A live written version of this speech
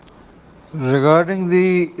Regarding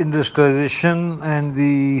the industrialization and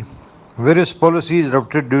the various policies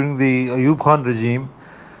adopted during the Ayub Khan regime,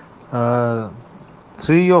 uh,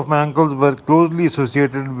 three of my uncles were closely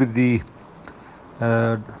associated with the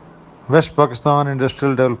uh, West Pakistan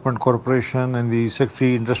Industrial Development Corporation and the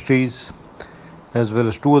Secretary Industries, as well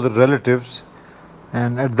as two other relatives.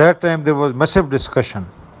 And at that time, there was massive discussion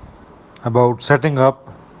about setting up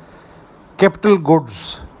capital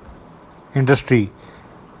goods industry,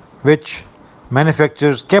 which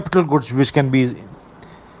manufactures capital goods which can be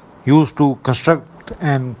used to construct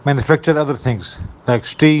and manufacture other things like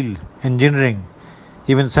steel, engineering,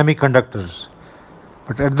 even semiconductors.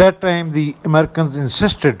 But at that time, the Americans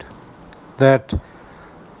insisted that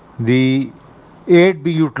the aid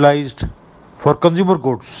be utilized for consumer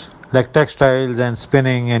goods like textiles and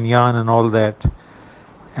spinning and yarn and all that.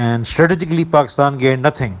 And strategically, Pakistan gained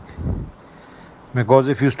nothing. Because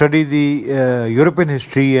if you study the European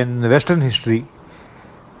history and Western history,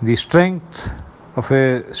 the strength of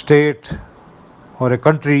a state or a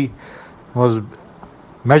country was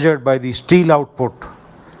measured by the steel output,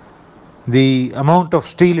 the amount of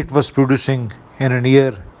steel it was producing in a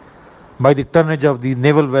year, by the tonnage of the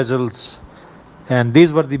naval vessels, and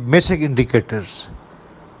these were the basic indicators.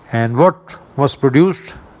 And what was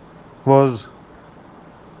produced was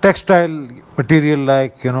textile material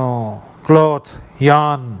like cloth,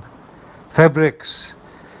 yarn, fabrics.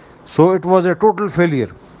 So it was a total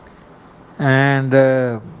failure. And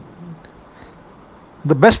the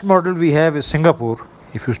best model we have is Singapore.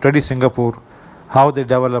 If you study Singapore, how they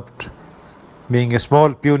developed, being a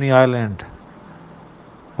small puny island,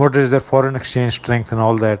 what is their foreign exchange strength and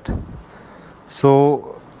all that.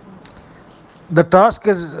 So the task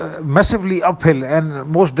is massively uphill and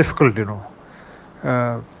most difficult.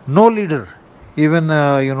 No leader, even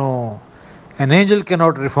an angel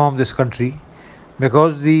cannot reform this country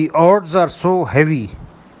because the odds are so heavy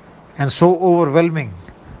and so overwhelming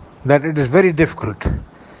that it is very difficult.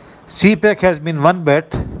 CPEC has been one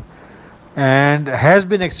bet and has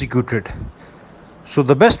been executed. So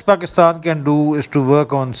the best Pakistan can do is to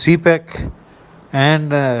work on CPEC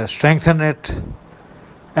and strengthen it,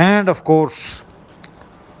 and of course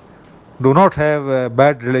do not have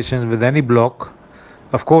bad relations with any bloc.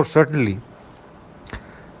 Of course, certainly.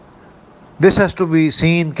 This has to be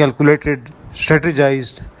seen, calculated,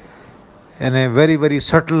 strategized in a very, very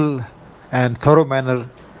subtle and thorough manner,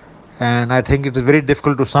 and I think it is very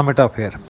difficult to sum it up here.